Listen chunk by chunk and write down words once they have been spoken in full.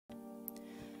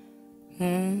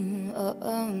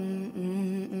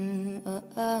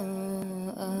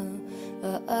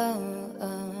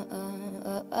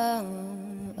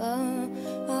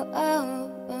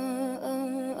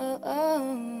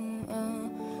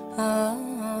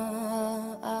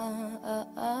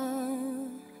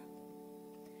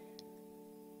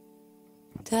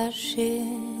Taché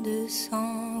de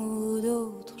sang ou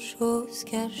d'autres choses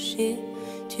cachées,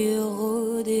 tu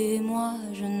rôdes et moi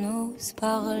je n'ose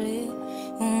parler.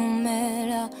 On met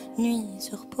la nuit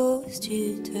sur pause,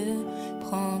 tu te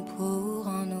prends pour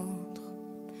un autre.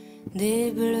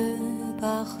 Des bleus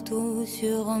partout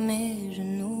sur mes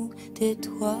genoux,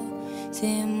 tais-toi,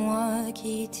 c'est moi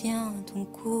qui tiens ton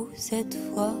cou cette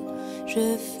fois.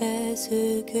 Je fais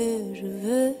ce que je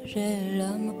veux, j'ai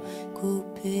l'âme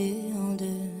coupée en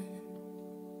deux.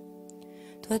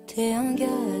 Toi t'es un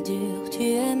gars dur, tu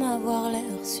aimes avoir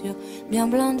l'air sûr, bien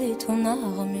blindé ton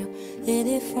armure et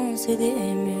défoncer des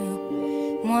murs.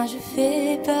 Moi je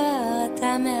fais peur à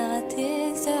ta mère, à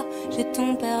tes sœurs, j'ai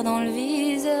ton père dans le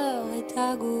viseur et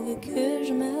ta go veut que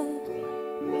je meure.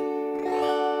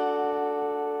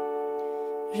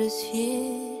 Je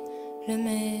suis le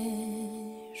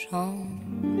méchant.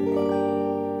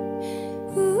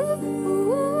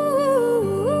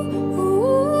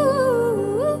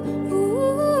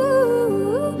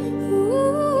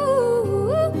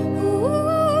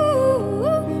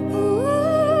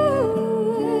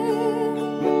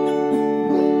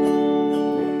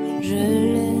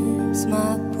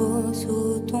 Ma peau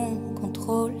sous ton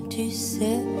contrôle, tu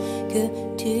sais que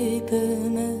tu peux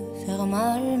me faire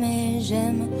mal, mais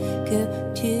j'aime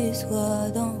que tu sois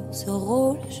dans ce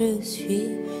rôle. Je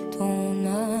suis ton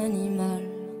animal.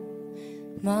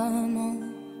 Maman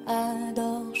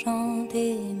adore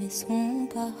chanter mes sons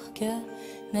par cœur,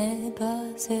 mais pas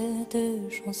cette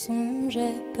chanson.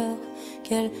 J'ai peur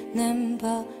qu'elle n'aime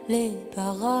pas les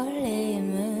paroles et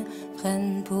me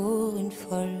prenne pour une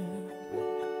folle.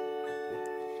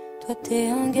 Toi t'es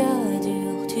un gars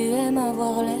dur, tu aimes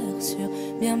avoir l'air sûr,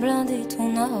 bien blindé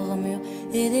ton armure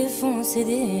et défoncer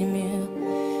des murs.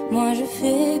 Moi je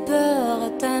fais peur à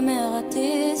ta mère, à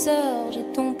tes sœurs, j'ai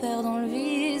ton père dans le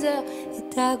viseur et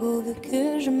ta go veut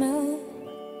que je meure.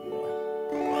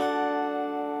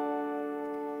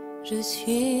 Je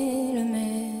suis le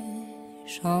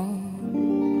méchant.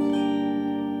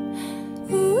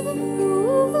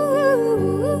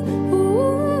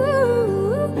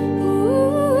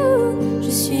 Je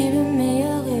suis le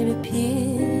meilleur et le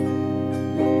pire.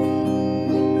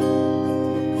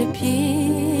 Le pire.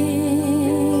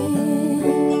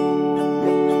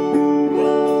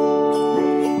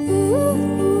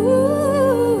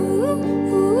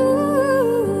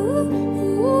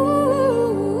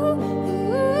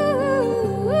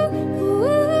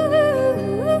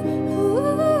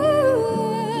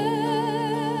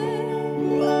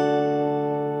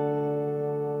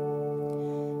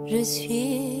 Je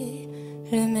suis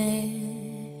le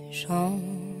méchant.